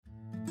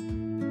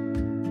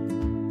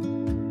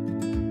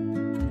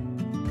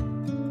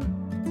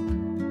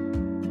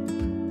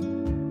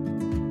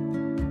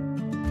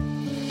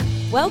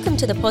Welcome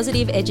to the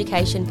Positive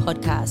Education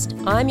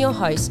Podcast. I'm your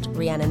host,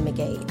 Rhiannon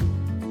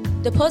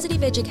McGee. The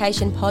Positive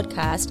Education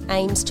Podcast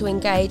aims to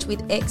engage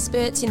with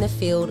experts in the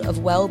field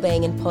of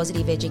wellbeing and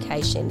positive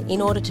education in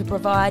order to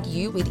provide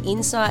you with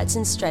insights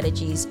and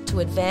strategies to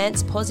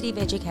advance positive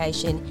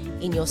education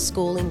in your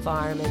school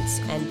environments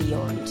and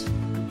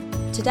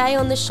beyond. Today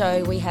on the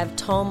show we have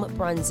Tom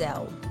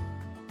Brunzell.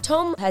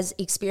 Tom has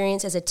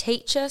experience as a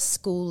teacher,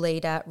 school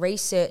leader,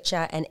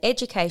 researcher and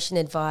education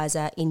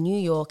advisor in New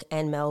York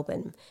and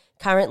Melbourne.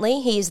 Currently,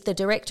 he is the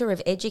Director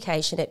of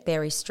Education at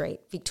Berry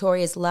Street,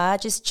 Victoria's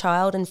largest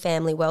child and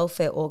family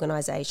welfare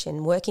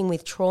organisation, working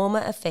with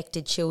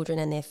trauma-affected children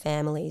and their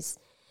families.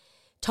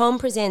 Tom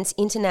presents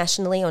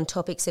internationally on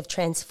topics of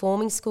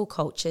transforming school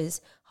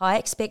cultures, high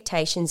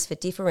expectations for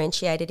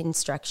differentiated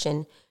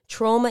instruction,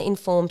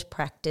 trauma-informed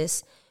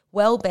practice,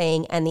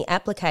 well-being and the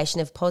application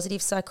of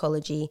positive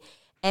psychology,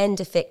 and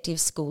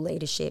effective school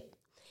leadership.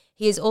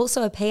 He is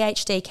also a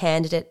PhD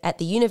candidate at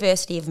the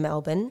University of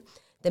Melbourne,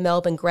 the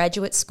Melbourne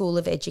Graduate School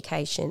of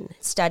Education,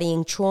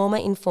 studying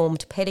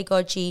trauma-informed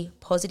pedagogy,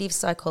 positive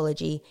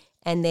psychology,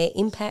 and their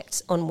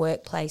impacts on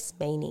workplace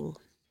meaning.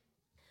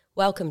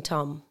 Welcome,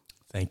 Tom.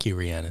 Thank you,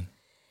 Rhiannon.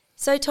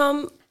 So,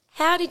 Tom,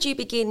 how did you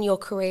begin your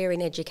career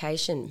in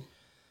education?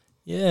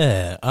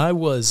 Yeah, I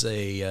was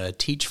a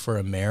Teach for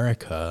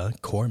America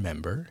corps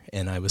member,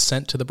 and I was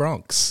sent to the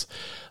Bronx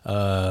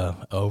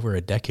over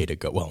a decade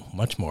ago. Well,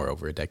 much more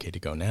over a decade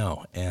ago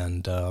now.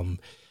 And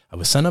I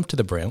was sent up to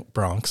the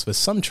Bronx with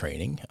some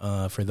training.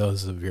 For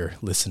those of your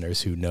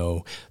listeners who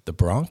know the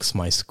Bronx,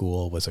 my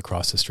school was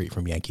across the street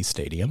from Yankee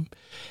Stadium,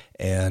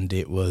 and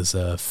it was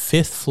a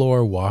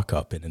fifth-floor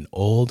walk-up in an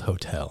old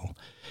hotel.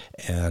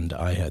 And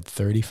I had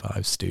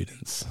 35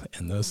 students,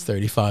 and those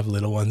 35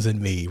 little ones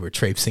and me were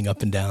traipsing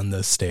up and down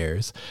those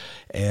stairs.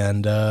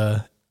 And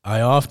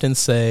I often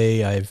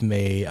say I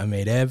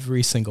made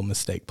every single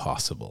mistake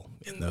possible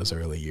in those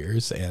early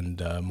years,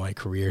 and my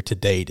career to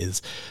date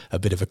is a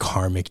bit of a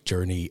karmic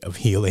journey of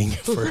healing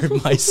for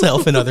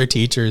myself and other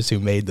teachers who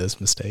made those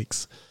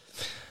mistakes.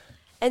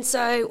 And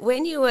so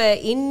when you were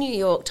in New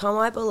York, Tom,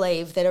 I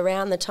believe that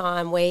around the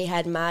time we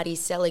had Marty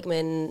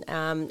Seligman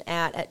out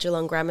at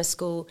Geelong Grammar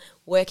School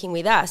working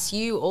with us,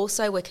 you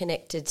also were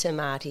connected to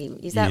Marty.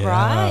 Is that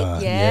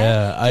right?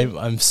 Yeah.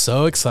 I'm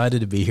so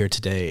excited to be here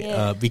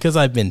today because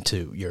I've been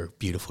to your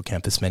beautiful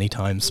campus many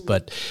times,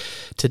 but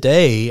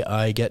today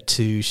I get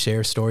to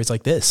share stories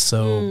like this.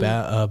 So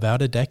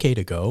about a decade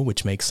ago,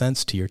 which makes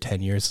sense to your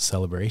 10 years of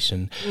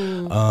celebration,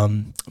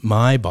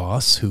 my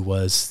boss, who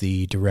was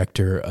the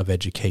director of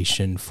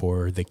education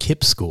for the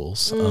KIPP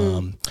schools,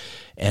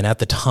 and at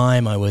the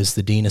time I was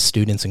the dean of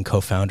students and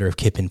co-founder of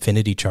KIPP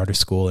Infinity Charter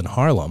School in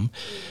Harlem,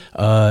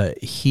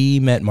 he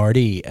met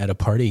Marty at a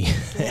party.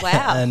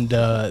 Wow. And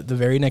the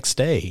very next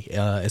day,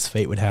 as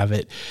fate would have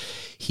it,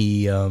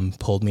 he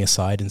pulled me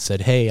aside and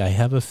said, "Hey, I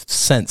have a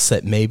sense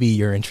that maybe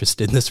you're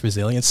interested in this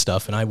resilience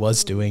stuff." And I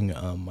was doing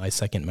my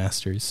second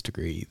master's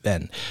degree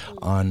then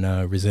on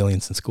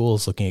resilience in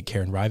schools, looking at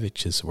Karen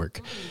Ryvich's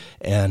work.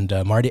 And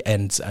Marty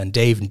and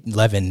Dave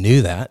Levin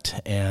knew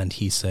that, and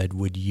he said,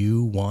 "Would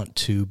you want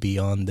to be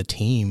on the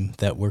team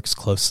that works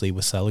closely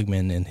with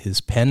Seligman and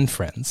his Penn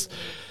friends?"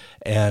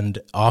 And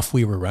off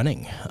we were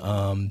running.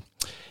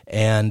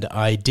 And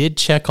I did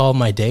check all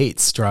my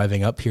dates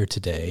driving up here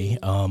today.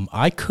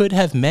 I could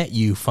have met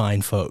you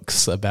fine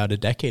folks about a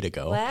decade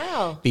ago.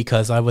 Wow.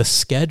 Because I was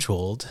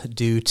scheduled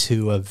due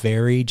to a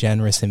very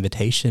generous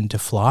invitation to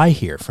fly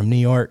here from New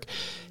York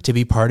to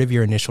be part of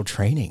your initial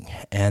training.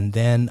 And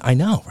then, I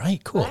know,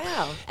 right? Cool.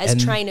 Wow.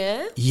 As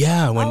trainer?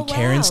 Yeah, when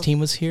Karen's team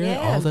was here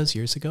all those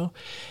years ago.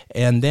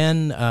 And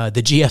then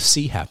the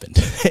GFC happened.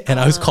 And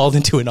I was called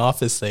into an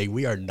office saying,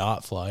 "We are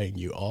not flying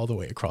you all the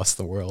way across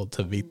the world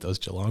to meet those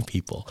Geelong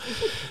people."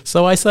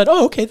 So I said,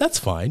 "Oh, okay, that's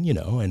fine,"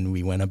 and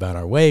we went about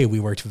our way. We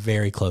worked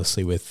very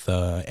closely with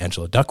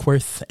Angela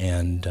Duckworth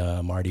and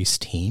Marty's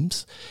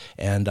teams.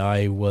 And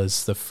I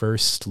was the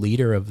first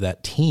leader of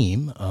that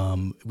team.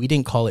 We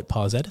didn't call it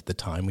Pause Ed at the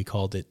time. We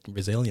called it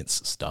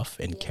resilience stuff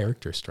and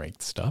character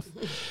strength stuff.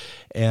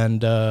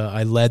 And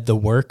I led the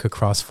work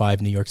across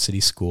 5 New York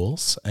City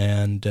schools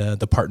and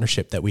the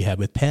partnership that we had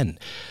with Penn.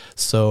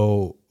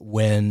 So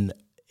when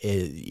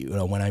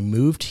I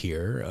moved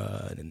here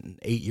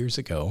 8 years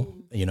ago,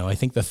 I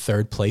think the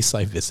third place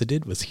I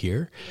visited was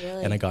here.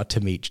 Really? And I got to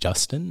meet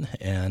Justin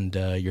and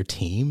your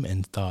team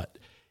and thought,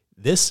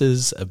 this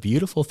is a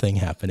beautiful thing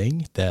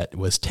happening that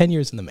was 10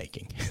 years in the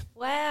making.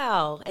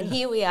 Wow. And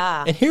here we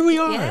are. And here we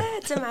are. Yeah,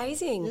 it's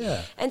amazing.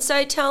 Yeah. And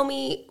so tell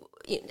me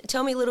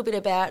a little bit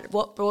about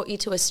what brought you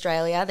to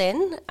Australia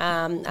then,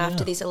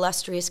 after this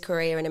illustrious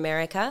career in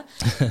America,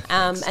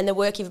 and the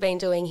work you've been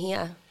doing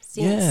here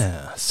since.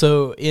 Yeah.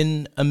 So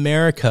in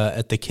America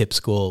at the KIPP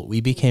school, we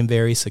became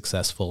very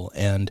successful,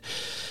 and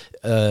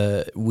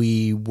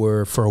we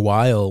were for a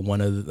while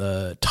one of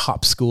the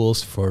top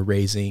schools for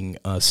raising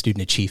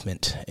student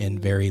achievement in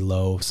very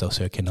low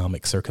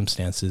socioeconomic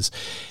circumstances.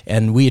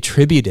 And we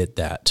attributed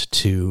that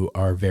to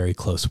our very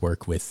close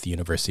work with the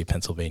University of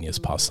Pennsylvania's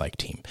POS Psych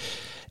team.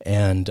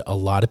 And a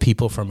lot of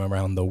people from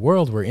around the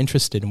world were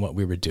interested in what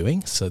we were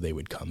doing, so they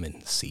would come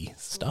and see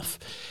stuff.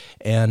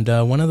 And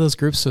one of those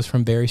groups was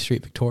from Berry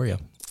Street, Victoria.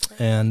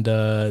 And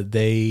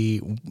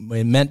they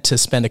meant to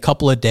spend a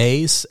couple of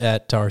days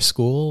at our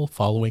school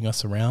following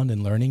us around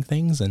and learning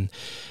things. And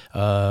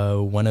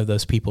one of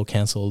those people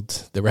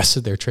canceled the rest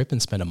of their trip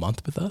and spent a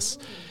month with us.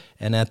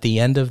 And at the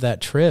end of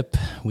that trip,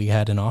 we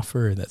had an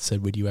offer that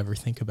said, would you ever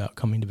think about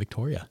coming to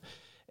Victoria?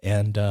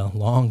 And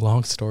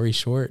long story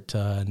short,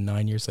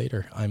 9 years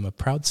later, I'm a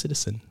proud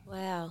citizen.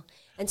 Wow.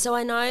 And so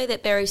I know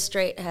that Berry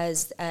Street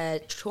has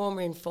a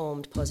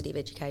trauma-informed positive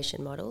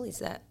education model. Is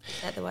that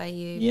the way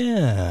you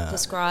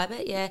describe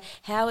it? Yeah.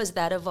 How has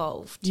that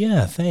evolved?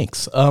 Yeah,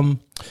 thanks.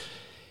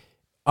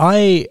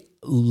 I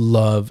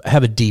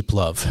have a deep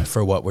love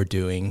for what we're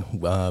doing,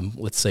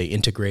 let's say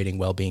integrating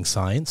well-being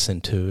science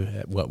into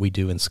what we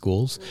do in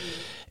schools.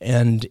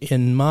 And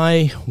in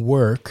my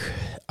work,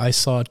 I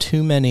saw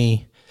too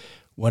many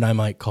what I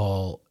might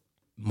call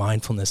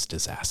mindfulness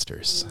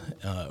disasters.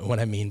 What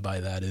I mean by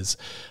that is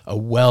a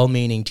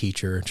well-meaning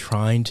teacher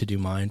trying to do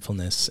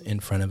mindfulness in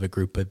front of a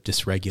group of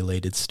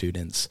dysregulated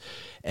students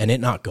and it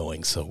not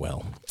going so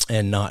well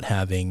and not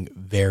having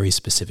very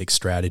specific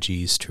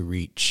strategies to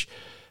reach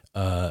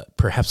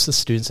perhaps the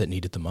students that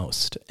need it the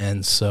most.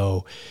 And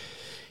so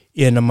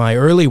in my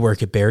early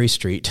work at Berry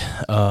Street,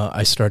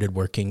 I started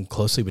working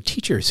closely with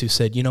teachers who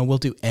said, we'll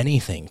do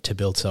anything to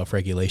build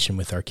self-regulation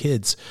with our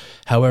kids.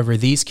 However,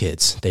 these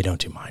kids, they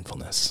don't do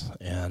mindfulness.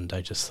 And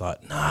I just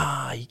thought,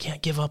 you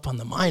can't give up on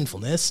the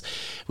mindfulness.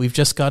 We've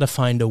just got to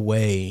find a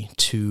way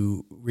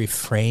to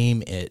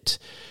reframe it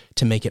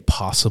to make it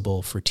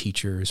possible for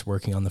teachers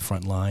working on the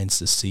front lines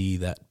to see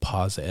that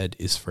pause ed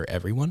is for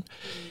everyone,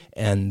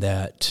 and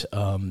that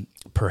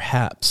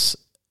perhaps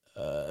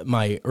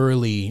my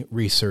early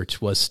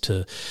research was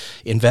to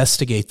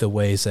investigate the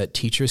ways that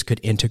teachers could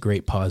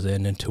integrate pause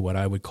ed into what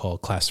I would call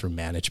classroom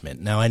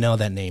management. Now, I know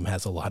that name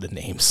has a lot of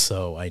names,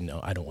 so I know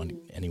I don't want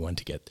anyone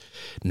to get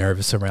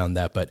nervous around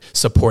that, but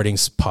supporting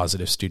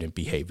positive student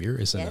behavior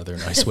is another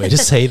nice way to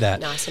say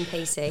that. Nice and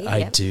PC.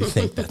 I do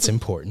think that's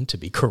important to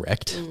be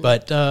correct.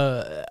 But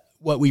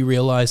what we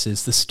realized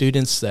is the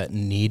students that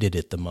needed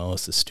it the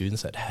most, the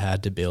students that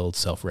had to build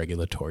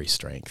self-regulatory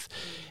strength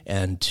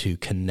and to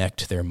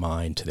connect their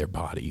mind to their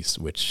bodies,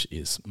 which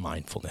is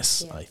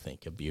mindfulness, I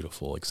think, a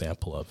beautiful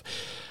example of.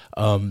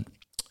 To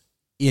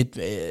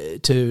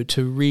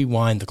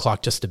rewind the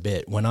clock just a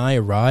bit, when I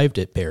arrived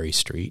at Berry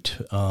Street,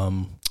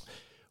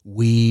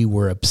 we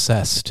were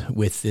obsessed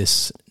with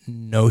this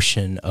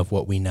notion of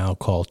what we now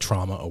call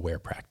trauma-aware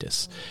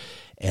practice.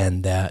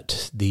 And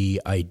that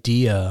the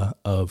idea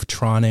of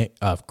trauma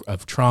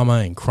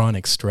and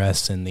chronic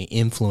stress and the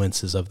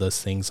influences of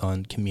those things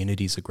on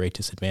communities of great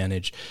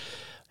disadvantage,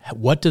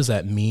 what does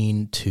that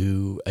mean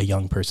to a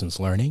young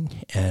person's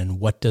learning? And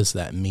what does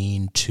that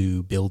mean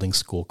to building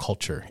school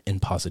culture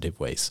in positive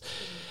ways?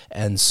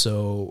 And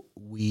so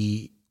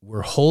we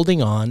were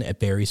holding on at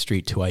Berry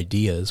Street to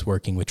ideas,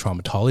 working with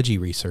traumatology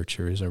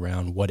researchers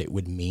around what it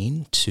would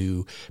mean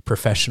to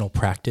professional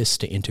practice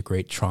to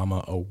integrate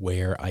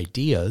trauma-aware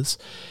ideas.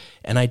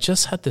 And I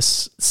just had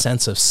this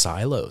sense of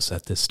silos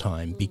at this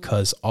time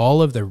because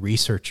all of the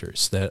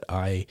researchers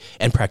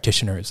and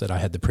practitioners that I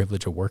had the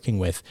privilege of working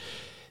with,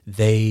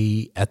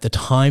 they at the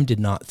time did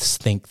not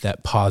think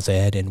that pause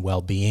ed and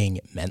well-being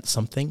meant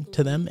something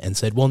to them and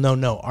said, well,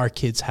 no, our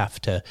kids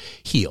have to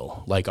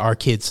heal. Like our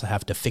kids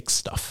have to fix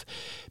stuff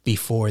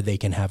before they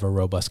can have a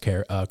robust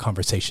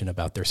conversation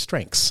about their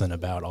strengths and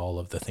about all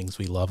of the things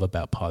we love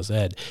about pause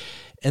ed.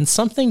 And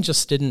something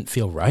just didn't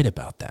feel right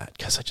about that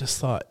because I just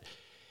thought,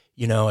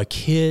 a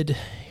kid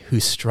who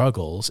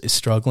struggles is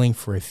struggling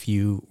for a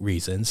few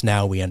reasons.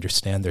 Now we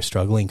understand they're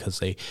struggling because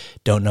they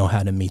don't know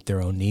how to meet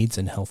their own needs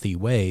in healthy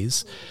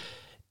ways.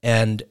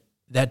 And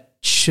that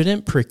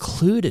shouldn't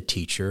preclude a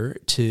teacher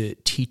to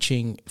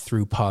teaching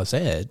through pause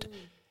ed.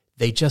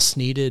 They just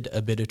needed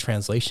a bit of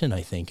translation,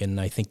 I think, and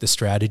I think the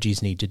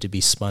strategies needed to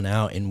be spun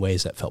out in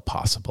ways that felt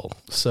possible.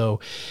 So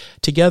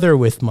together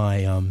with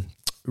my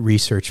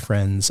research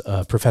friends,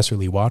 Professor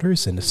Lee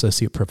Waters and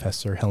Associate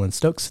Professor Helen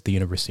Stokes at the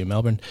University of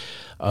Melbourne,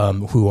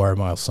 who are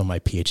also my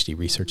PhD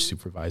research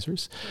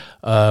supervisors,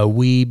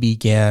 we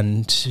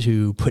began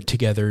to put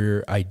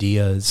together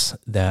ideas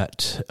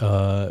that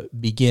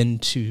begin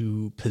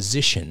to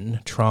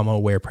position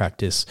trauma-aware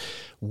practice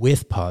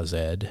with pause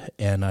ed,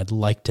 and I'd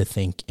like to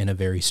think in a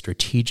very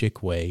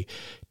strategic way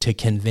to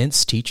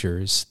convince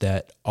teachers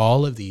that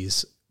all of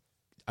these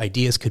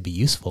ideas could be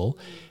useful.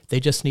 They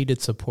just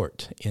needed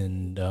support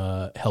in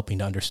helping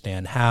to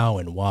understand how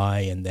and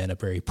why, and then a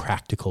very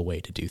practical way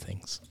to do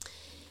things.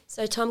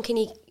 So, Tom,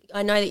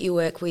 I know that you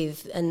work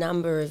with a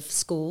number of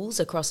schools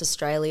across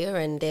Australia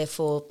and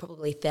therefore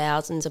probably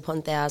thousands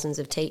upon thousands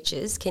of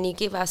teachers. Can you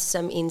give us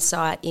some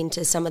insight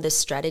into some of the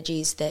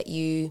strategies that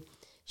you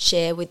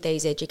share with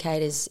these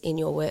educators in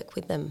your work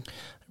with them?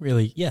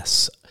 Really,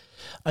 yes.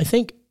 I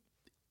think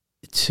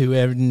to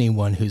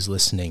anyone who's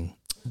listening,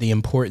 the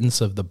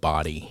importance of the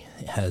body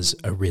has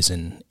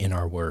arisen in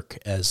our work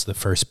as the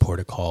first port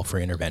of call for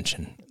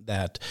intervention.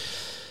 That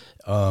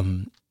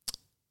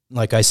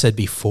like I said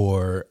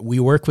before, we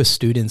work with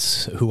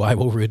students who I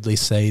will rudely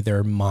say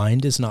their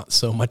mind is not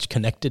so much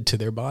connected to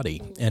their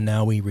body. And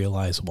now we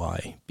realize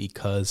why.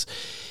 Because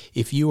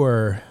if you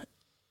are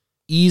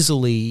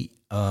easily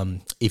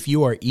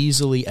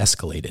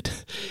escalated,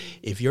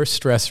 if your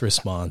stress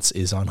response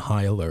is on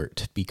high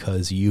alert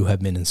because you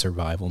have been in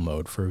survival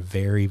mode for a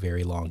very,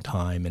 very long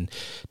time, and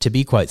to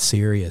be quite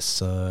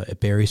serious, at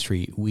Berry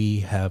Street,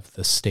 we have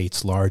the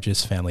state's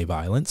largest family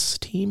violence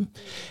team,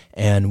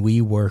 and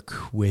we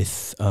work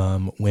with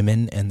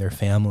women and their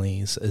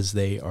families as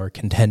they are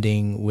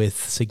contending with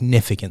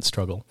significant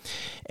struggle.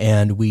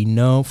 And we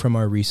know from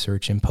our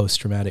research in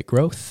post-traumatic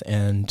growth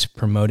and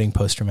promoting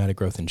post-traumatic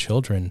growth in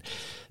children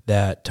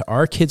that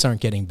our kids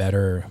aren't getting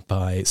better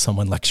by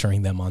someone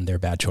lecturing them on their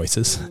bad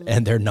choices,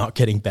 and they're not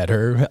getting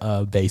better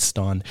based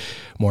on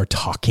more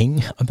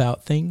talking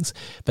about things,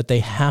 but they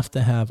have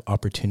to have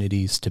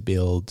opportunities to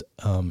build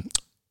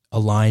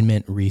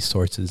alignment,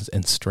 resources,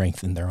 and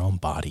strength in their own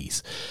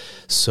bodies.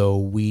 So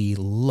we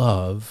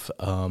love,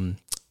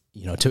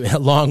 to a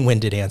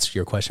long-winded answer to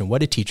your question,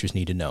 what do teachers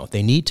need to know?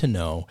 They need to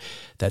know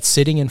that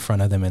sitting in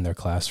front of them in their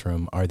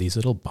classroom are these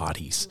little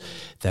bodies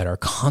that are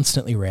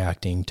constantly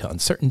reacting to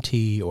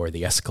uncertainty or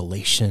the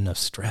escalation of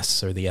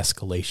stress or the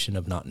escalation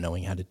of not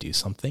knowing how to do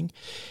something.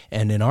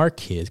 And in our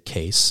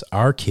case,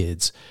 our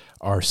kids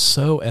are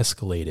so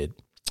escalated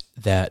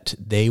that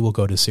they will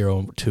go to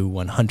 0 to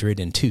 100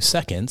 in 2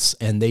 seconds,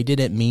 and they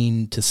didn't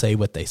mean to say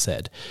what they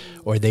said,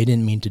 or they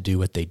didn't mean to do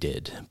what they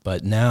did.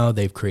 But now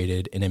they've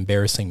created an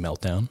embarrassing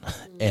meltdown,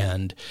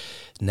 and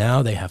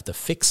now they have to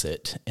fix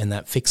it, and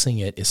that fixing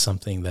it is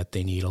something that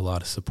they need a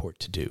lot of support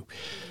to do.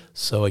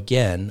 So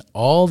again,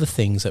 all the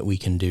things that we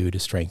can do to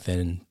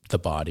strengthen the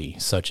body,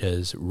 such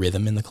as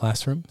rhythm in the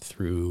classroom,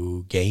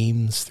 through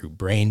games, through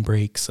brain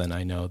breaks, and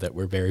I know that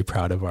we're very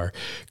proud of our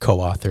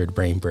co-authored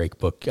brain break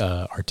book,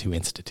 our two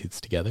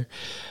institutes together.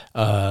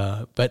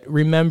 But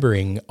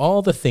remembering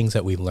all the things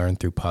that we've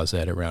learned through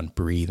PosEd around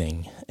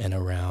breathing and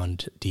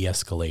around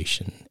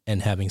de-escalation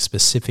and having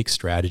specific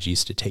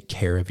strategies to take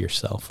care of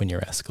yourself when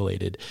you're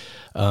escalated,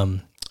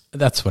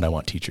 that's what I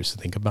want teachers to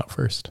think about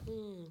first.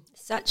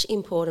 Such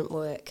important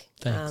work.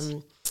 Thanks.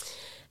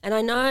 And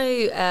I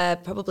know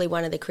probably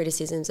one of the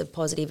criticisms of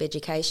positive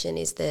education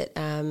is that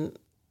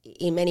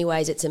in many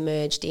ways it's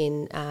emerged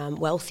in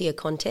wealthier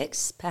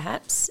contexts,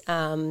 perhaps,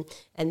 and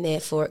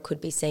therefore it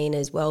could be seen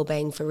as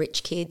well-being for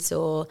rich kids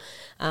or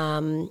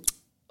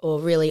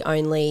really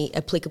only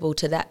applicable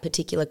to that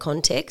particular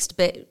context.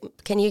 But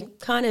can you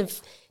kind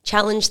of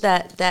challenge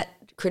that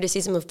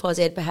criticism of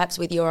PosEd perhaps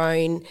with your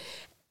own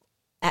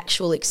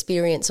actual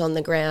experience on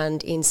the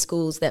ground in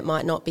schools that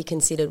might not be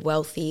considered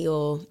wealthy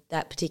or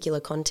that particular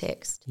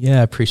context?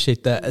 Yeah, I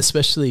appreciate that,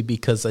 especially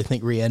because I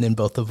think Rhiannon,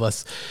 both of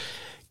us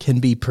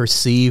can be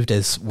perceived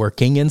as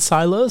working in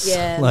silos.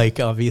 Yeah. Like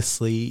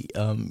obviously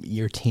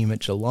your team at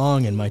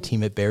Geelong and my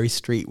team at Berry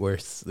Street where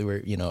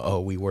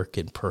we work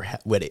in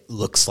what it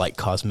looks like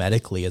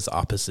cosmetically as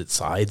opposite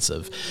sides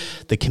of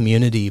the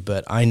community.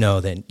 But I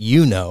know that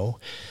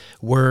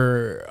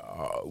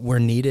we're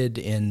needed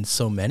in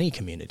so many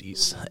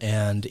communities,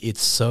 and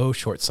it's so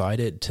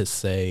short-sighted to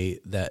say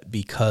that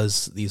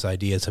because these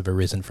ideas have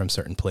arisen from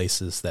certain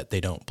places that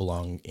they don't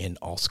belong in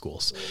all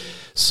schools.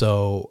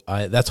 So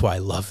that's why I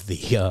love the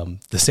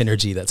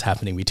synergy that's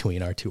happening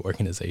between our two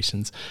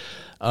organizations.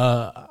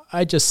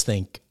 I just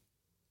think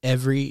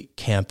every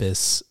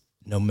campus,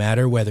 no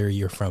matter whether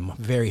you're from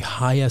very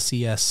high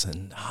SES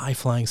and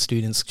high-flying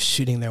students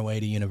shooting their way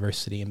to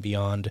university and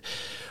beyond,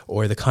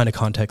 or the kind of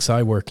context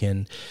I work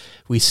in,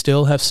 we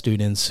still have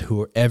students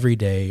who every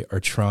day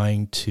are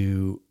trying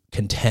to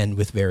contend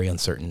with very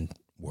uncertain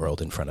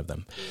world in front of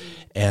them.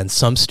 And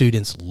some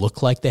students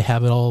look like they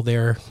have it all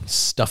their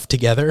stuff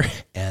together,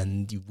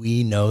 and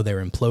we know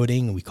they're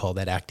imploding. We call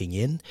that acting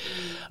in.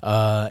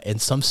 And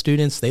some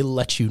students, they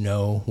let you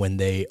know when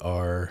they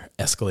are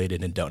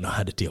escalated and don't know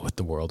how to deal with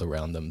the world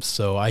around them.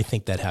 So I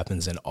think that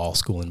happens in all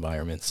school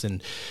environments.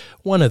 And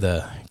one of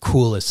the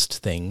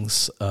coolest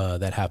things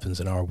that happens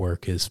in our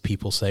work is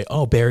people say,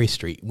 oh, Berry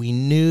Street, we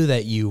knew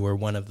that you were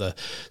one of the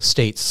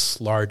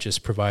state's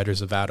largest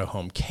providers of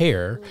out-of-home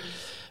care.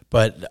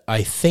 But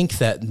I think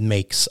that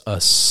makes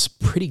us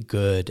pretty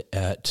good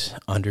at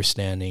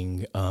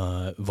understanding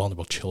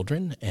vulnerable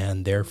children,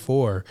 and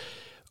therefore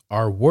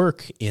our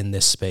work in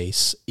this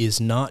space is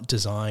not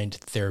designed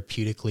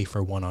therapeutically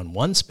for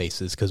one-on-one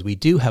spaces, because we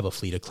do have a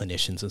fleet of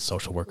clinicians and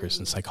social workers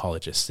and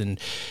psychologists. And,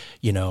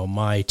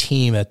 my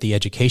team at the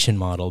education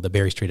model, the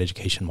Berry Street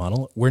education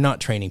model, we're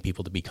not training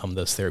people to become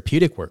those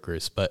therapeutic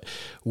workers, but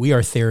we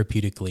are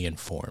therapeutically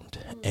informed.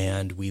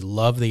 And we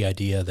love the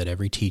idea that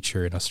every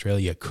teacher in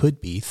Australia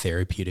could be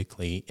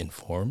therapeutically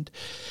informed.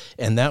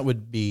 And that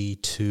would be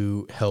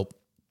to help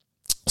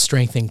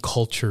strengthen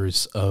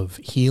cultures of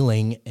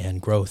healing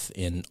and growth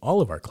in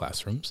all of our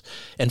classrooms.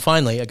 And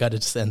finally, I got to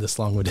just end this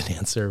long-winded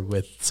answer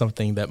with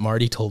something that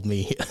Marty told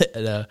me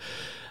at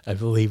I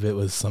believe it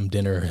was some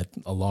dinner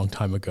a long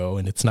time ago,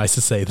 and it's nice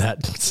to say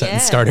that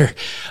sentence starter.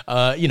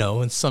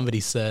 When somebody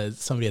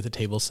at the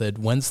table said,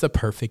 when's the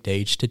perfect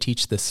age to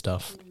teach this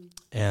stuff?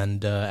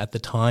 And at the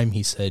time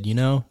he said,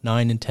 9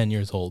 and 10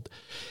 years old,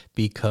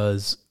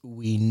 because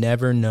we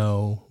never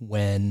know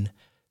when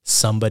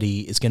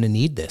somebody is going to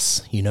need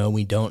this.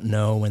 We don't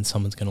know when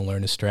someone's going to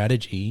learn a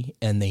strategy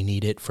and they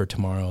need it for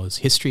tomorrow's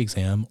history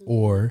exam,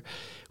 or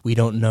we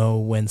don't know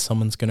when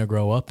someone's going to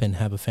grow up and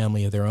have a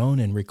family of their own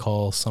and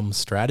recall some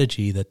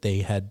strategy that they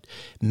had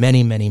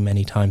many, many,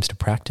 many times to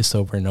practice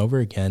over and over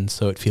again,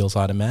 so it feels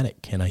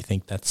automatic. And I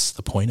think that's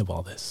the point of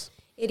all this.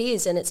 It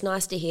is, and it's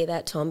nice to hear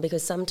that, Tom,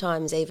 because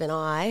sometimes even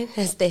I,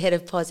 as the head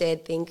of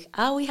POSED, think,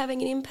 are we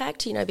having an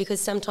impact? Because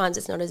sometimes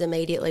it's not as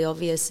immediately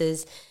obvious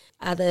as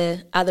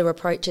other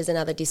approaches and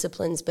other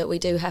disciplines, but we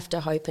do have to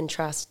hope and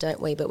trust,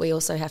 don't we? But we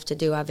also have to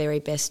do our very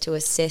best to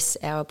assess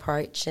our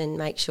approach and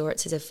make sure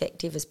it's as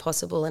effective as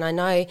possible. And I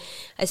know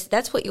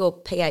that's what your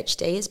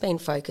PhD has been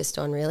focused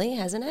on, really,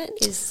 hasn't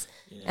it?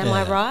 Am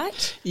I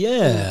right?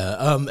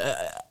 Yeah.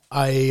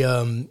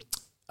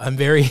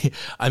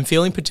 I'm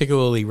feeling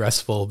particularly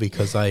restful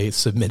because I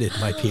submitted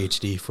my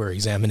PhD for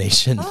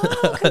examination.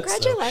 Oh,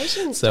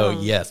 congratulations! So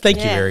yes, thank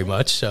you very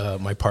much.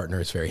 My partner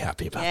is very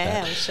happy about that.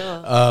 Yeah, I'm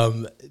sure.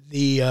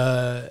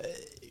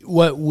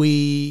 What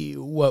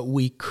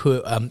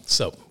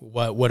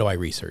do I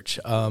research?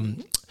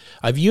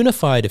 I've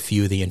unified a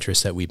few of the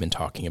interests that we've been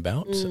talking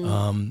about.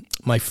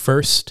 My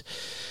first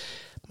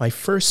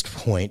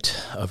point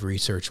of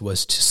research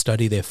was to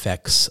study the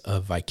effects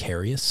of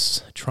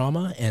vicarious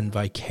trauma and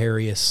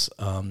vicarious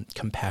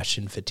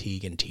compassion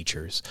fatigue in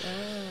teachers.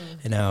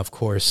 And now, of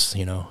course,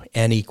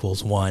 N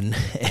equals 1.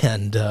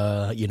 And,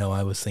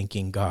 I was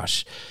thinking,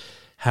 gosh,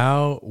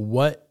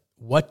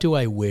 what do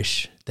I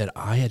wish that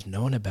I had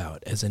known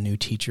about as a new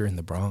teacher in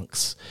the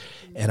Bronx?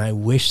 And I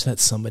wish that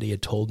somebody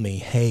had told me,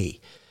 hey,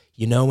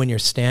 when you're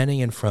standing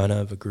in front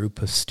of a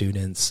group of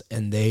students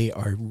and they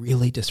are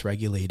really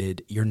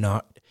dysregulated, you're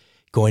not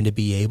going to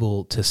be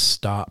able to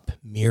stop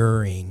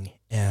mirroring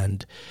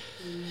the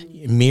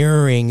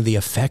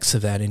effects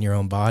of that in your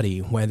own body,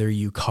 whether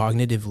you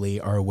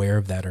cognitively are aware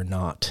of that or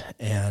not.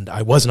 And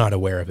I was not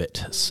aware of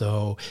it.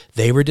 So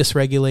they were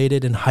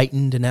dysregulated and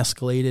heightened and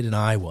escalated, and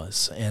I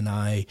was. And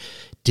I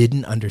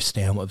didn't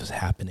understand what was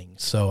happening.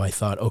 So I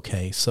thought,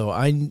 okay, so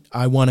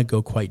I want to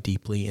go quite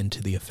deeply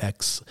into the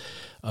effects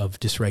of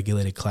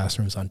dysregulated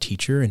classrooms on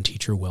teacher and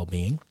teacher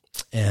well-being.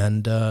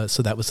 And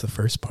so that was the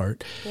first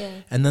part. Yeah.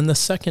 And then the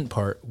second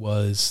part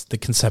was the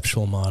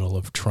conceptual model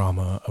of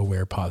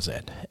trauma-aware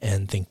POSED,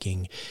 and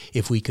thinking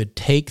if we could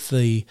take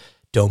the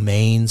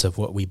domains of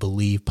what we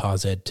believe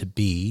POSED to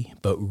be,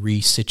 but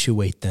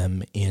resituate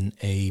them in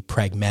a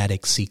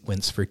pragmatic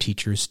sequence for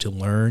teachers to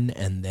learn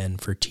and then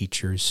for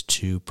teachers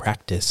to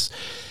practice,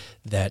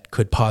 that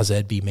could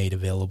POSED be made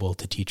available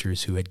to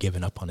teachers who had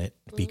given up on it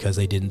because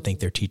they didn't think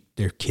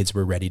their kids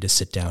were ready to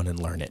sit down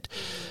and learn it.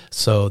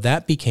 So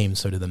that became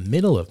sort of the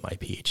middle of my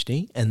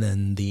PhD, and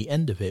then the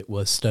end of it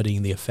was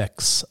studying the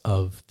effects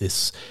of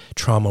this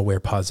trauma-aware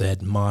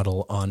POSED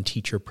model on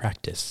teacher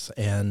practice.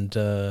 And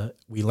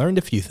we learned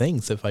a few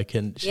things, if I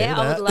can share that.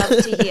 Yeah, I would love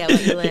to hear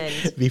what you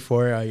learned.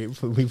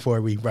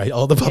 before we write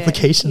all the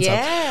publications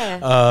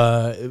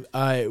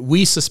up.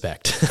 We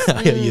suspect,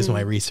 I use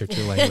my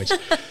researcher language,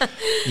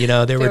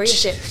 there were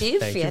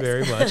thank you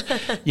very much.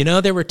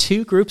 There were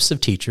two groups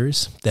of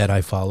teachers that I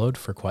followed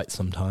for quite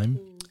some time,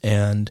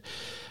 and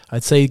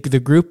I'd say the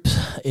group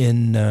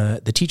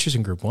the teachers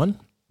in group 1,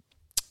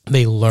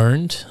 they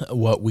learned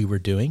what we were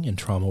doing in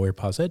trauma-aware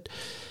POSED,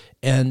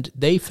 and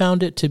they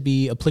found it to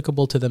be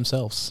applicable to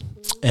themselves.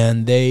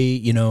 And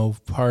they,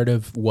 part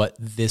of what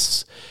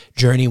this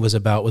journey was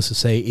about was to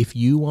say, if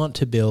you want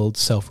to build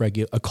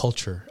a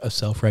culture of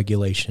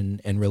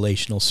self-regulation and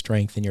relational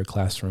strength in your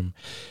classroom,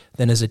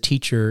 then as a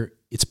teacher,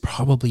 it's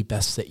probably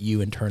best that you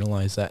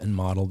internalize that and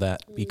model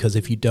that, because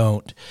if you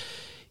don't,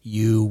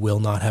 you will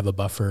not have a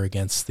buffer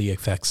against the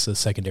effects of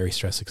secondary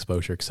stress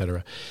exposure, et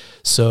cetera.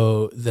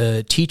 So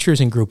the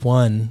teachers in group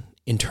 1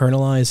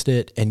 internalized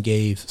it and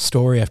gave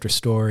story after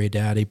story,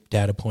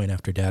 data point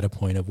after data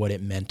point of what it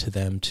meant to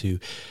them to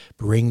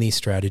bring these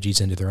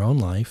strategies into their own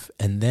life,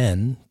 and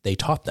then they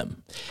taught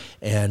them.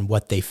 And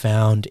what they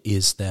found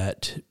is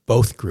that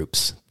both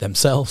groups,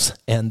 themselves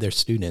and their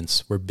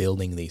students, were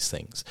building these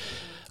things.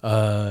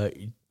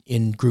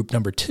 In group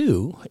number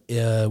 2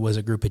 was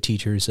a group of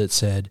teachers that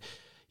said,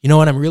 you know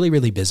what, I'm really,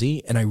 really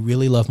busy and I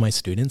really love my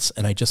students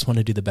and I just want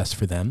to do the best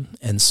for them.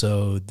 And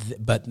so,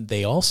 but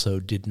they also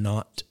did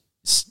not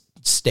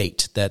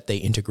state that they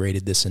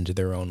integrated this into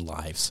their own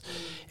lives,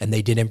 and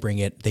they didn't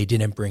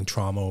bring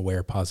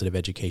trauma-aware positive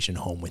education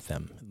home with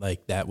them.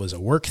 Like, that was a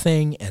work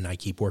thing, and I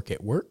keep work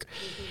at work.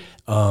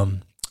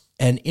 And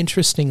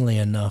interestingly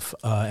enough,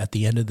 at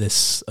the end of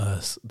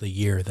the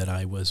year that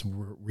I was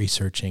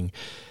researching,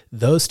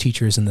 those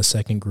teachers in the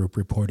second group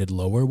reported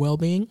lower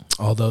well-being,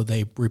 although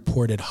they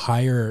reported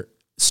higher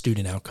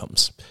student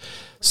outcomes.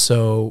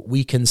 So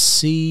we can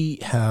see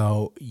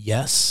how,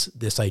 yes,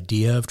 this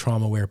idea of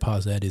trauma-aware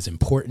pos ed is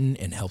important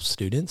and helps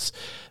students,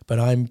 but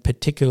I'm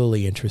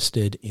particularly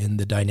interested in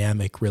the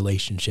dynamic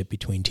relationship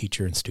between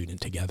teacher and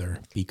student together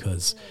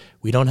because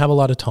we don't have a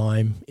lot of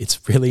time.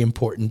 It's really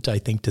important, I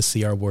think, to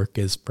see our work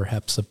as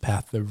perhaps a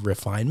path of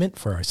refinement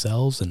for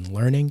ourselves and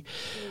learning.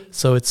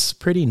 So it's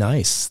pretty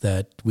nice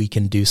that we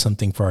can do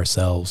something for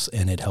ourselves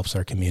and it helps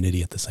our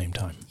community at the same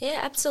time.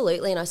 Yeah,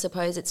 absolutely. And I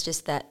suppose it's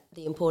just that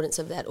the importance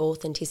of that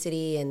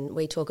authenticity, and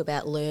we talk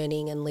about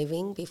learning and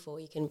living before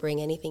you can bring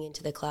anything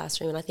into the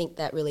classroom, and I think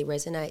that really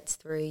resonates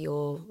through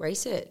your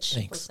research.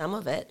 Thanks. Or some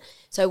of it.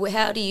 So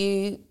how do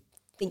you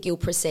think you'll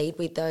proceed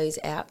with those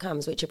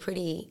outcomes, which are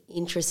pretty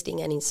interesting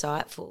and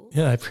insightful?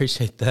 Yeah, I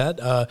appreciate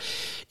that.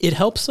 It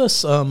helps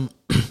us,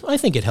 I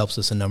think it helps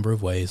us a number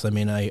of ways. I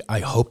mean, I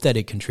hope that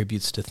it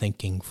contributes to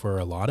thinking for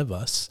a lot of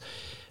us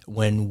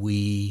when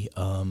we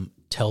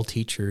tell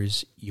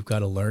teachers, you've got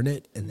to learn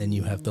it and then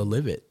you have to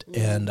live it.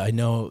 And I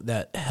know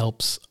that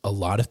helps a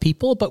lot of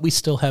people, but we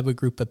still have a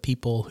group of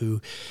people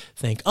who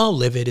think, oh,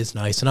 live it is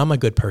nice and I'm a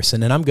good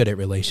person and I'm good at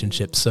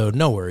relationships, so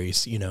no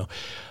worries,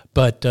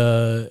 But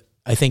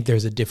I think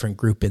there's a different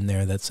group in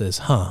there that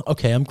says,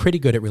 okay, I'm pretty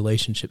good at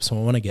relationships, so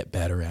I want to get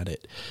better at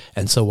it.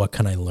 And so what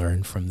can I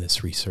learn from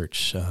this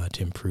research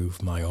to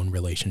improve my own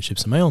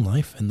relationships in my own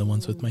life and the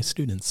ones with my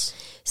students?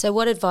 So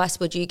what advice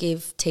would you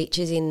give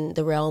teachers in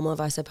the realm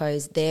of, I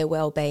suppose, their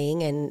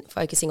well-being and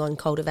focusing on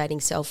cultivating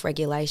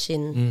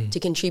self-regulation to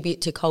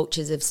contribute to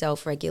cultures of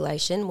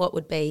self-regulation? What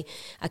would be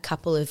a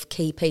couple of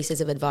key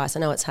pieces of advice? I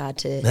know it's hard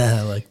to...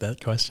 I like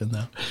that question,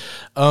 though.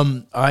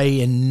 I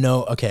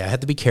have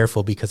to be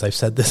careful because I've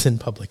said this in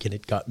public and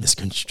it got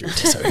misconstrued.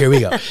 So here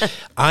we go.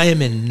 I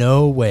am in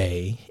no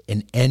way,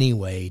 in any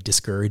way,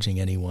 discouraging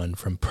anyone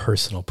from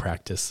personal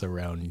practice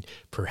around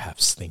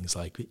perhaps things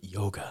like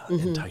yoga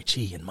and Tai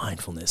Chi and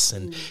mindfulness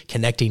and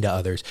connecting to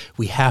others.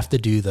 We have to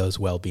do those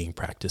well-being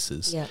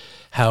practices. Yeah.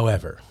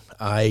 However,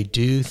 I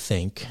do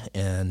think,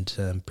 and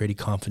I'm pretty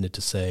confident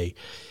to say,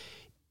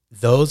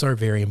 those are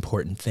very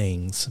important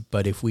things,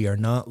 but if we are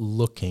not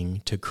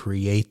looking to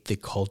create the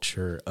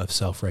culture of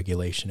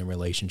self-regulation and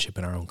relationship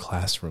in our own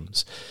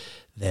classrooms,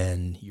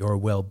 then your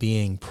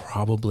well-being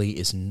probably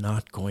is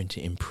not going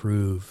to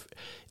improve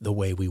the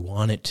way we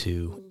want it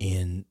to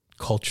in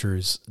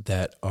cultures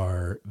that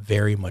are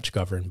very much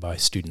governed by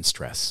student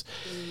stress.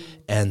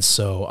 And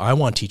so I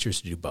want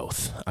teachers to do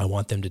both. I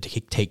want them to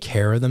take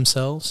care of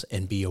themselves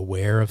and be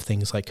aware of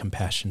things like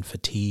compassion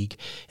fatigue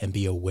and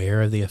be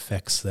aware of the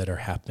effects that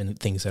are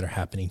things that are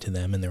happening to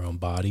them in their own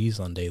bodies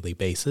on a daily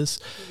basis.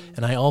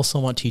 And I also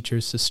want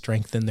teachers to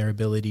strengthen their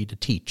ability to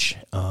teach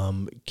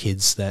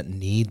kids that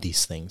need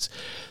these things.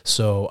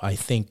 So I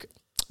think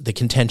the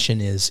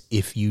contention is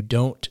if you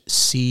don't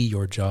see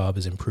your job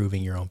as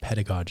improving your own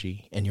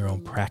pedagogy and your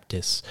own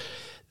practice,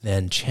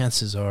 then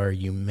chances are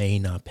you may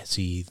not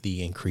see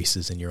the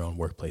increases in your own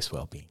workplace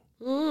well-being.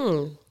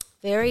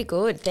 Very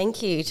good.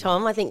 Thank you,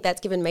 Tom. I think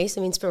that's given me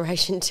some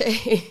inspiration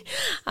too.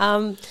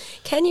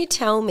 Can you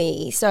tell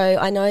me, so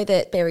I know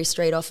that Berry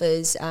Street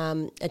offers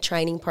a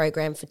training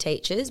program for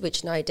teachers,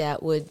 which no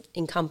doubt would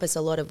encompass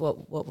a lot of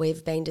what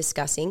we've been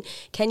discussing.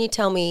 Can you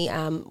tell me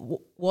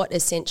what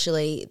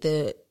essentially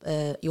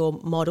your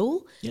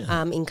model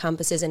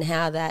encompasses and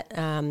how that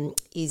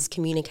is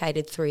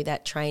communicated through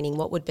that training?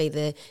 What would be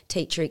the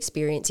teacher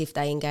experience if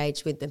they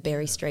engage with the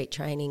Berry Street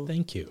training?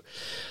 Thank you.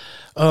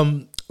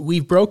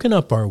 We've broken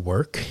up our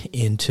work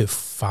into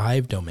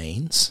 5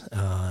 domains,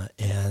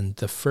 and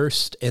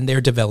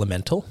they're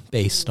developmental,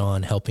 based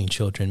on helping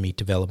children meet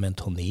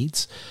developmental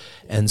needs.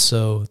 And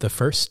so the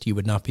first, you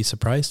would not be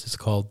surprised, is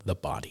called the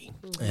body.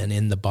 And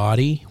in the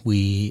body,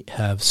 we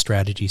have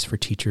strategies for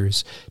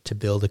teachers to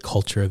build a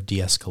culture of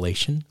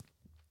de-escalation,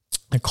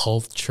 a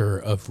culture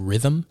of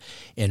rhythm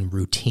and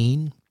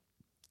routine,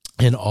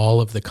 and all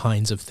of the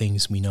kinds of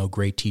things we know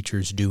great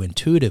teachers do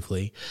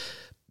intuitively.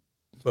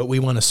 But we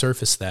want to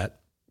surface that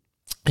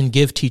and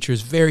give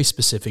teachers very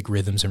specific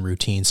rhythms and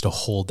routines to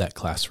hold that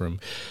classroom.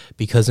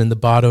 Because in the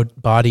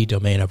body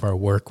domain of our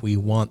work, we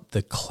want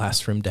the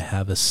classroom to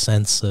have a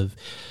sense of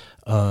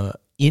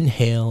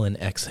inhale and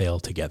exhale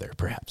together,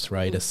 perhaps,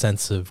 right? A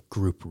sense of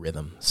group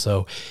rhythm.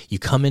 So you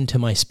come into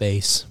my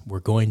space, we're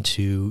going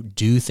to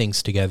do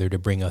things together to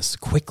bring us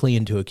quickly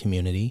into a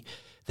community,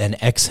 then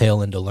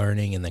exhale into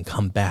learning, and then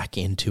come back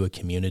into a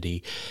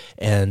community.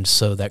 And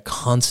so that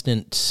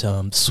constant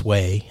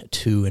sway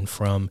to and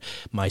from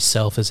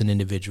myself as an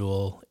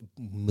individual,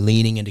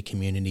 leaning into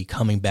community,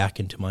 coming back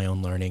into my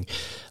own learning,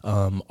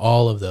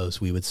 all of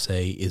those, we would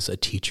say, is a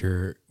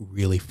teacher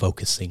really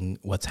focusing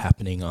what's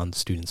happening on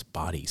students'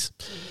 bodies.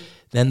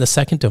 Then the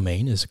second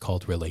domain is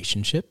called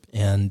relationship.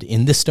 And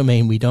in this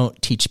domain, we don't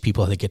teach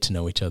people how to get to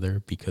know each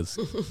other because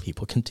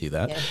people can do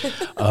that.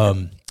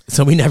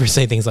 So we never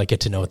say things like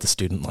get to know what the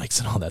student likes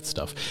and all that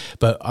stuff.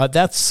 But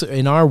that's,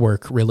 in our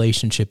work,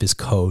 relationship is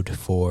code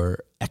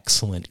for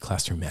excellent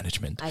classroom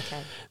management.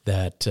 Okay.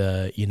 That,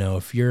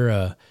 if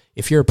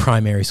you're a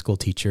primary school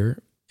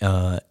teacher,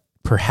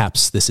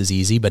 perhaps this is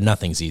easy, but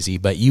nothing's easy,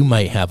 but you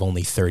might have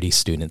only 30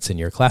 students in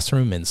your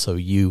classroom, and so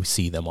you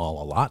see them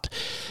all a lot.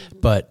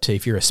 But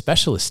if you're a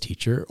specialist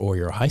teacher or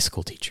you're a high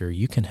school teacher,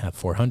 you can have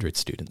 400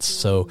 students.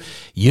 So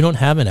you don't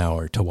have an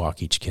hour to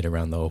walk each kid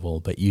around the oval,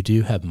 but you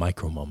do have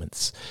micro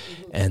moments.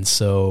 And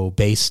so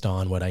based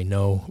on what I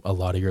know a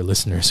lot of your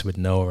listeners would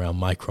know around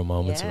micro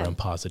moments, around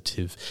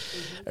positive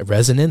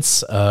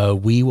resonance,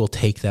 we will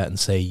take that and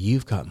say,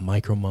 you've got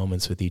micro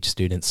moments with each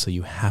student, so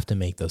you have to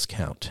make those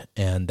count.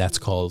 And that's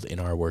called, in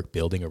our work,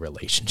 building a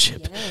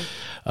relationship.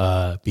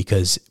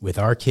 Because with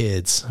our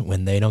kids,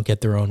 when they don't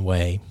get their own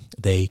way,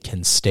 they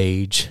can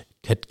stage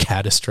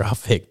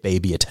catastrophic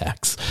baby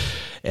attacks.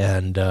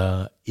 And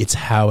it's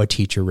how a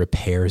teacher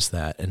repairs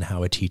that and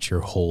how a teacher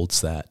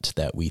holds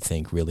that we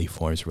think really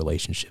forms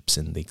relationships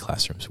in the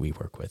classrooms we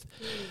work with.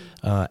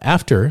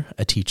 After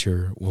a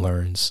teacher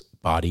learns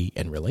body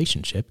and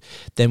relationship,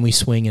 then we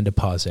swing into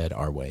pos ed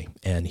our way.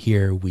 And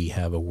here we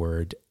have a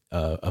word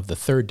of the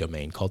third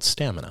domain called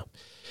stamina.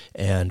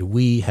 And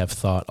we have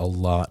thought a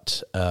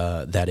lot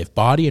that if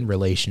body and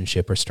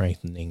relationship are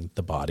strengthening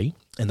the body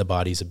and the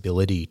body's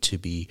ability to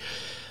be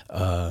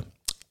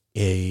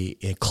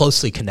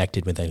closely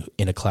connected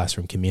in a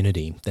classroom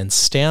community, then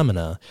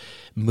stamina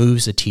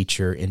moves a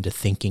teacher into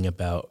thinking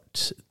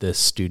about the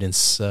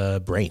students'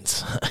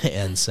 brains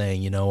and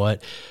saying, you know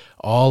what,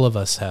 all of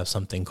us have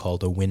something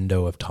called a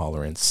window of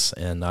tolerance.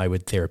 And I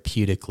would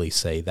therapeutically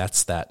say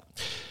that's that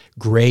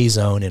gray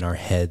zone in our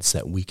heads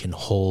that we can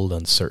hold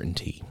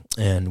uncertainty.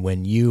 And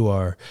when you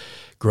are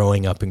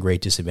growing up in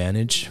great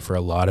disadvantage, for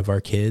a lot of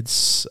our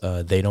kids,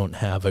 they don't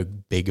have a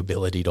big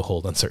ability to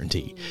hold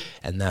uncertainty.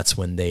 And that's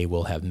when they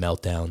will have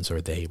meltdowns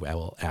or they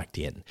will act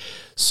in.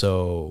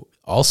 So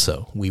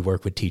also, we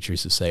work with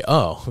teachers who say,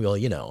 oh, well,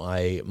 you know,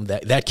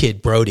 that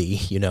kid,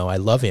 Brody, you know, I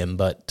love him,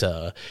 but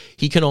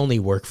he can only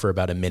work for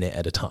about a minute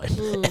at a time.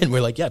 And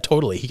we're like, yeah,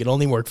 totally. He can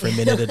only work for a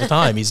minute at a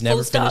time. He's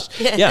never finished.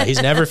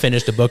 He's never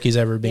finished a book he's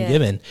ever been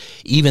given,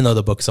 even though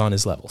the book's on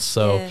his level.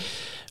 So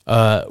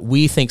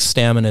we think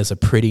stamina is a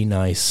pretty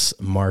nice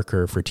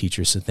marker for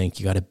teachers to think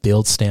you got to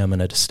build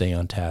stamina to stay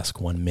on task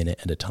 1 minute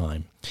at a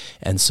time.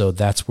 And so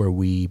that's where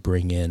we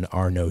bring in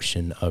our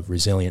notion of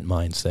resilient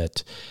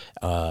mindset,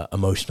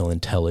 emotional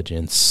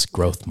intelligence,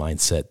 growth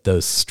mindset,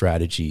 those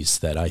strategies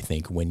that I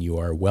think when you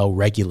are well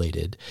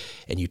regulated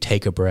and you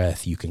take a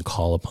breath, you can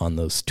call upon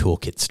those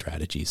toolkit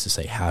strategies to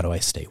say, how do I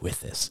stay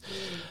with this?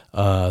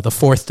 The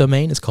fourth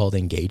domain is called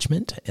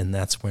engagement, and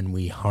that's when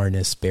we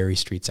harness Berry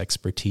Street's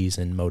expertise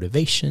in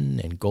motivation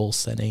and goal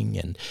setting,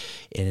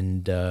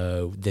 and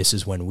this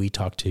is when we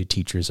talk to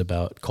teachers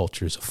about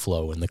cultures of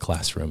flow in the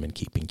classroom and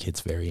keeping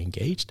kids very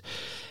engaged.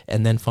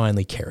 And then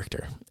finally,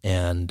 character,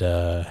 and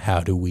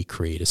how do we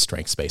create a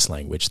strengths-based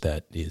language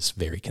that is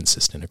very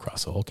consistent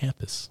across the whole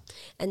campus.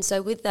 And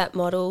so with that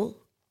model,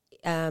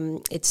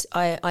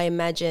 I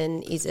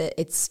imagine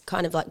it's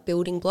kind of like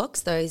building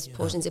blocks, those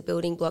portions of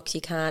building blocks.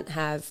 You can't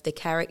have the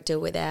character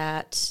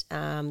without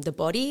the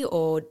body,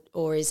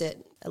 or is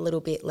it a little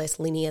bit less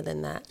linear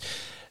than that?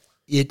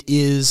 It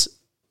is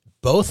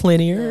both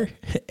linear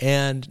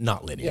and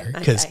not linear,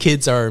 because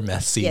kids are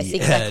messy. Yes,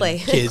 exactly.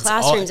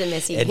 Classrooms are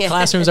messy. And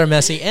classrooms are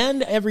messy,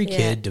 and every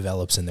kid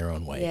develops in their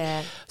own way.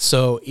 Yeah.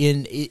 So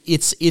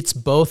it's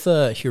both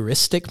a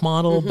heuristic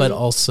model, but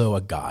also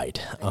a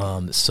guide.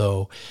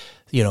 So,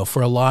 you know,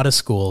 for a lot of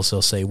schools,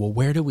 they'll say, well,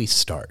 where do we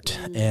start?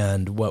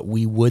 And what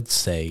we would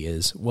say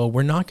is, well,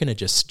 we're not going to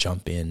just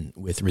jump in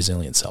with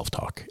resilient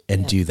self-talk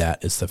and do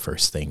that as the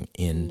first thing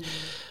in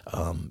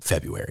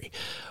February.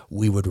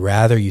 We would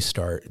rather you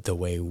start the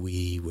way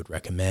we would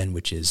recommend,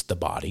 which is the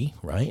body,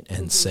 right?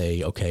 And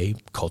say, okay,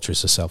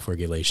 cultures of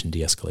self-regulation,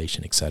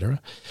 de-escalation, et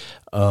cetera.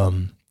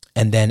 And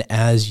then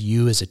as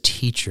you as a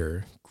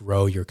teacher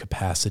grow your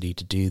capacity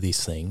to do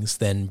these things,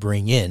 then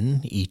bring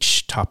in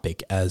each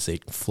topic as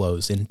it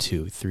flows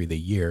through the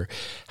year.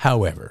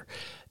 However,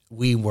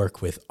 we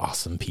work with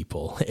awesome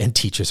people and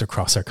teachers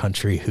across our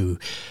country who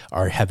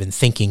have been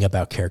thinking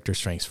about character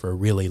strengths for a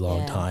really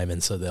long time.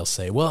 And so they'll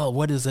say, well,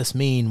 what does this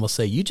mean? We'll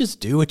say, you just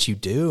do what you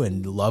do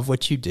and love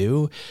what you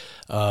do.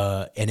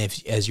 And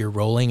as you're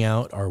rolling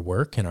out our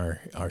work and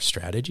our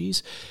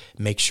strategies,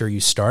 make sure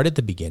you start at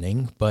the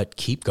beginning, but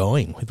keep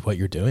going with what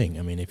you're doing.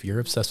 I mean, if you're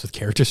obsessed with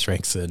character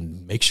strengths,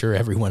 then make sure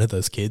every one of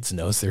those kids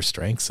knows their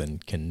strengths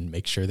and can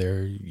make sure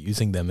they're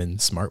using them in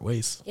smart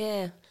ways.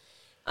 Yeah.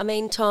 I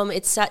mean, Tom,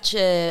 it's such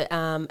a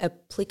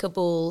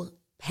applicable,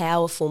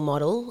 powerful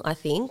model, I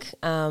think,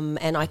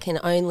 and I can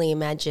only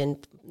imagine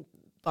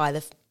by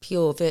the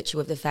pure virtue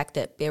of the fact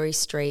that Berry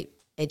Street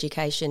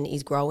education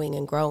is growing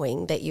and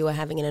growing, that you are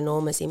having an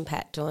enormous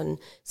impact on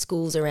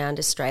schools around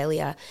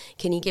Australia.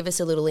 Can you give us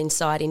a little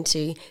insight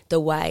into the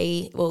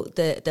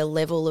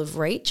level of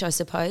reach, I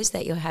suppose,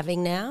 that you're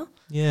having now?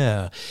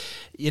 Yeah.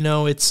 You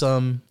know, it's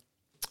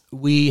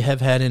we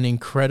have had an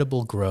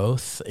incredible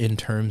growth in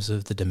terms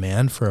of the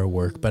demand for our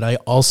work, but I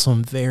also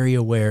am very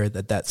aware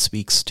that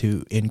speaks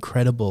to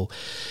incredible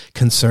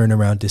concern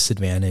around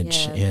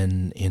disadvantage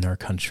in our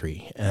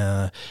country.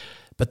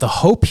 But But the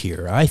hope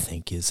here, I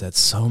think, is that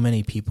so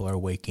many people are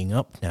waking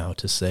up now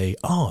to say,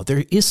 oh,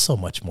 there is so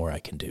much more I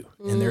can do.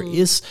 And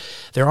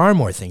there are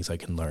more things I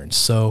can learn.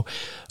 So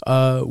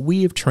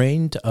we have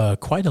trained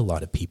quite a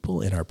lot of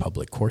people in our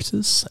public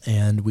courses,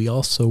 and we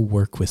also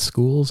work with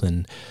schools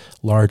and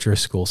larger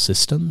school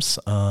systems.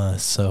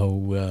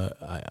 So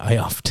I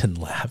often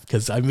laugh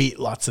because I meet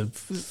lots of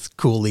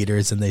school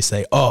leaders, and they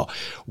say, "Oh,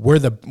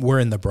 we're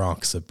in the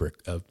Bronx of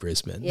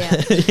Brisbane,"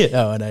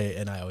 and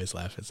I always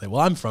laugh and say,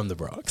 "Well, I'm from the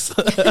Bronx,"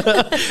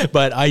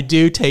 but I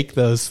do take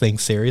those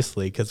things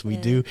seriously because we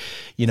do,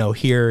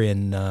 here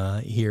in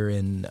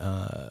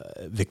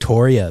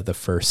Victoria, the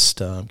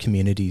first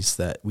communities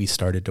that we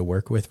started to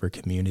work with were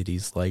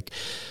communities like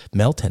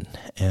Melton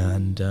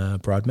and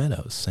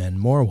Broadmeadows and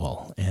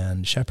Morwell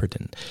and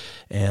Shepparton.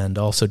 And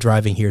also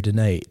driving here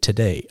today,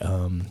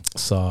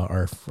 saw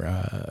our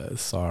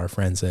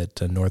friends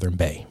at Northern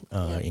Bay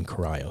in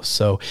Corio.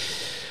 So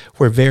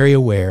we're very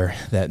aware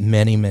that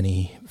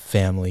many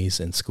families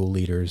and school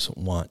leaders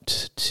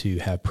want to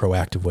have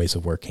proactive ways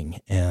of working,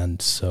 and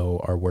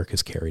so our work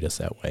has carried us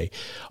that way.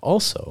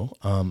 Also,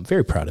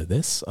 very proud of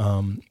this.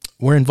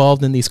 We're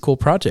involved in these cool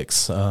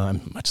projects,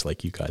 much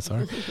like you guys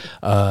are,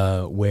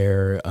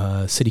 where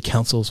city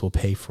councils will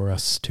pay for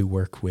us to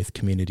work with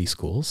community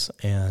schools.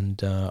 And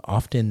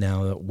often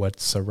now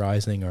what's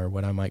arising are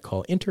what I might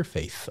call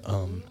interfaith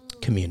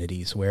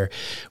communities, where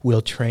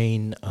we'll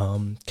train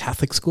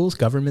Catholic schools,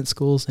 government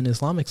schools, and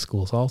Islamic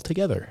schools all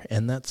together.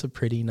 And that's a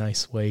pretty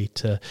nice way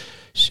to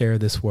share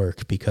this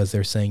work, because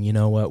they're saying, you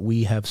know what,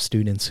 we have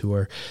students who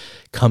are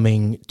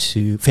coming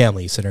to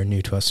families that are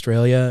new to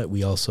Australia.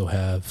 We also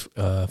have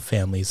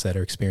families that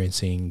are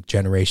experiencing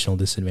generational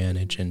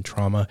disadvantage and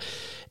trauma.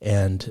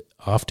 And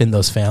often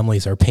those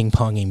families are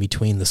ping-ponging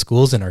between the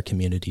schools in our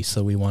community.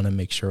 So we want to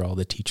make sure all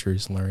the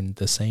teachers learn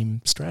the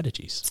same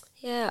strategies.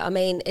 Yeah, I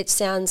mean, it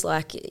sounds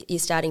like you're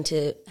starting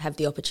to have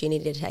the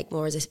opportunity to take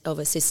more of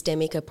a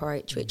systemic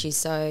approach, which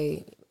is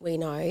we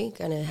know,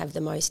 going to have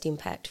the most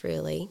impact,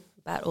 really.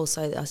 But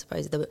also, I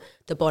suppose, the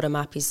bottom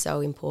up is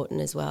so important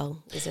as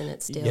well, isn't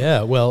it still?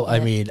 Yeah, well, I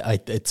mean,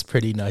 it's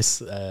pretty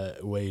nice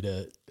way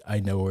to,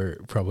 I know we're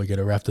probably going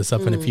to wrap this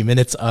up in a few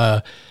minutes.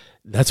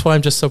 That's why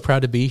I'm just so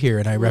proud to be here,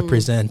 and I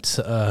represent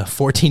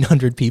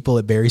 1,400 people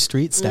at Berry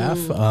Street staff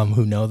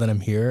who know that I'm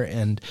here,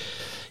 and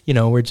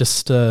we're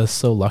just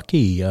so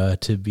lucky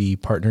to be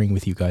partnering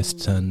with you guys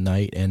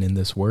tonight and in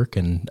this work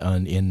and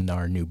in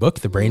our new book,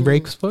 the Brain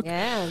Breaks book,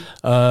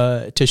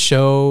 to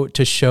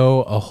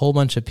show a whole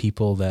bunch of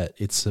people that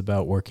it's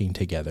about working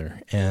together,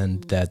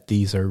 and that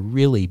these are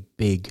really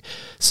big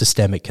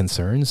systemic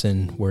concerns,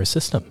 and we're a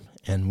system,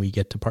 and we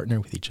get to partner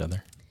with each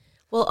other.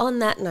 Well, on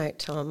that note,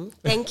 Tom,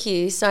 thank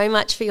you so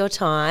much for your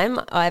time.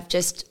 I've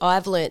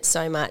learnt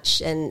so much,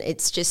 and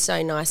it's just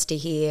so nice to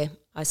hear,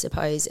 I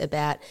suppose,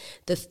 about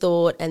the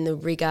thought and the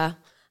rigour,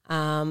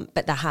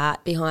 but the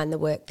heart behind the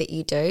work that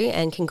you do.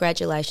 And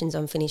congratulations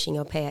on finishing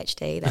your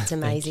PhD. That's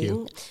amazing.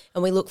 Thank you.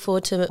 And we look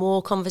forward to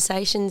more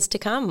conversations to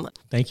come.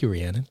 Thank you,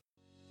 Rhiannon.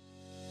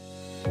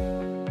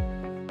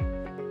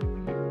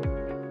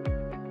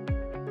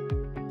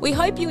 We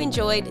hope you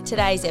enjoyed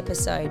today's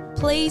episode.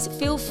 Please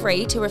feel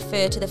free to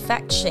refer to the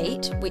fact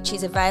sheet, which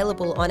is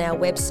available on our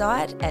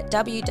website at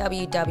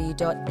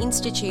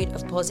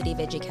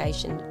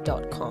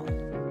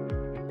www.instituteofpositiveeducation.com.